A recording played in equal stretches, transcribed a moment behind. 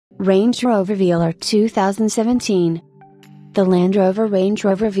Range Rover Velar 2017. The Land Rover Range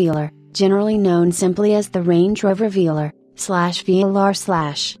Rover Velar, generally known simply as the Range Rover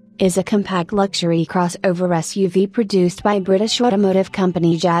Velar/Velar/, is a compact luxury crossover SUV produced by British automotive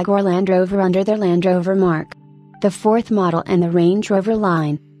company Jaguar Land Rover under their Land Rover mark. The fourth model in the Range Rover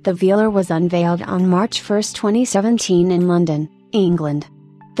line, the Velar was unveiled on March 1, 2017 in London, England.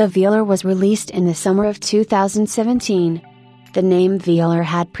 The Velar was released in the summer of 2017. The name Velar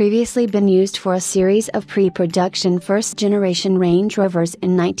had previously been used for a series of pre-production first-generation Range Rovers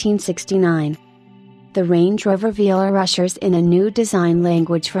in 1969. The Range Rover Velar ushers in a new design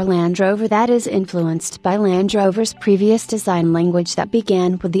language for Land Rover that is influenced by Land Rover's previous design language that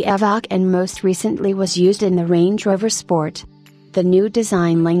began with the Evoque and most recently was used in the Range Rover Sport. The new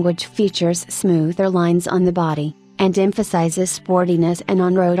design language features smoother lines on the body, and emphasizes sportiness and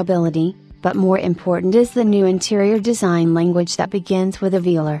on-road ability, but more important is the new interior design language that begins with the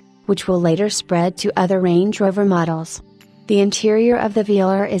Velar, which will later spread to other Range Rover models. The interior of the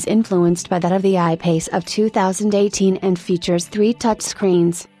Velar is influenced by that of the I-Pace of 2018 and features 3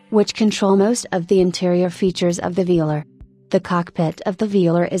 touchscreens, which control most of the interior features of the Velar. The cockpit of the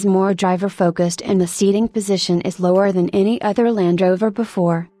Velar is more driver-focused and the seating position is lower than any other Land Rover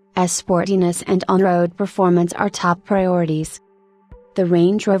before, as sportiness and on-road performance are top priorities. The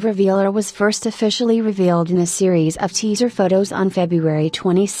Range Rover Velar was first officially revealed in a series of teaser photos on February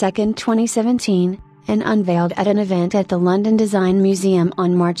 22, 2017, and unveiled at an event at the London Design Museum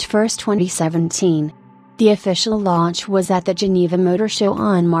on March 1, 2017. The official launch was at the Geneva Motor Show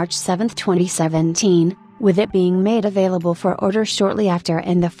on March 7, 2017, with it being made available for order shortly after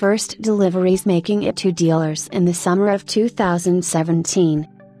and the first deliveries making it to dealers in the summer of 2017.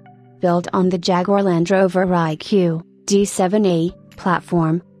 Built on the Jaguar Land Rover IQ D7A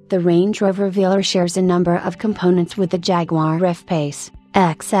platform, the Range Rover Velar shares a number of components with the Jaguar F-Pace,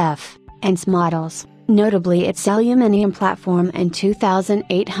 XF, and S models, notably its aluminium platform and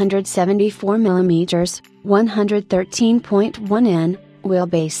 2,874mm, 113.1 in,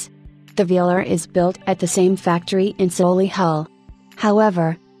 wheelbase. The Velar is built at the same factory in Solihull.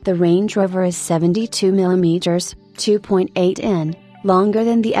 However, the Range Rover is 72mm, 2.8 in, longer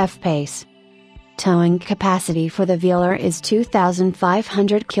than the F-Pace. Towing capacity for the Velar is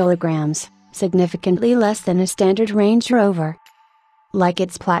 2,500 kilograms, significantly less than a standard Range Rover. Like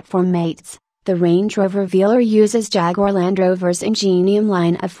its platform mates, the Range Rover Velar uses Jaguar Land Rover's Ingenium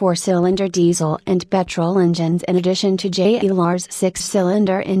line of 4-cylinder diesel and petrol engines in addition to Velar's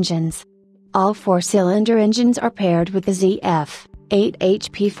 6-cylinder engines. All 4-cylinder engines are paired with the ZF 8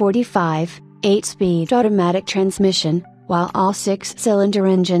 HP 45, 8-speed automatic transmission, while all 6-cylinder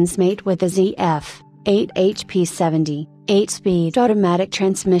engines mate with the ZF 8 HP 70, 8-speed automatic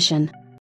transmission.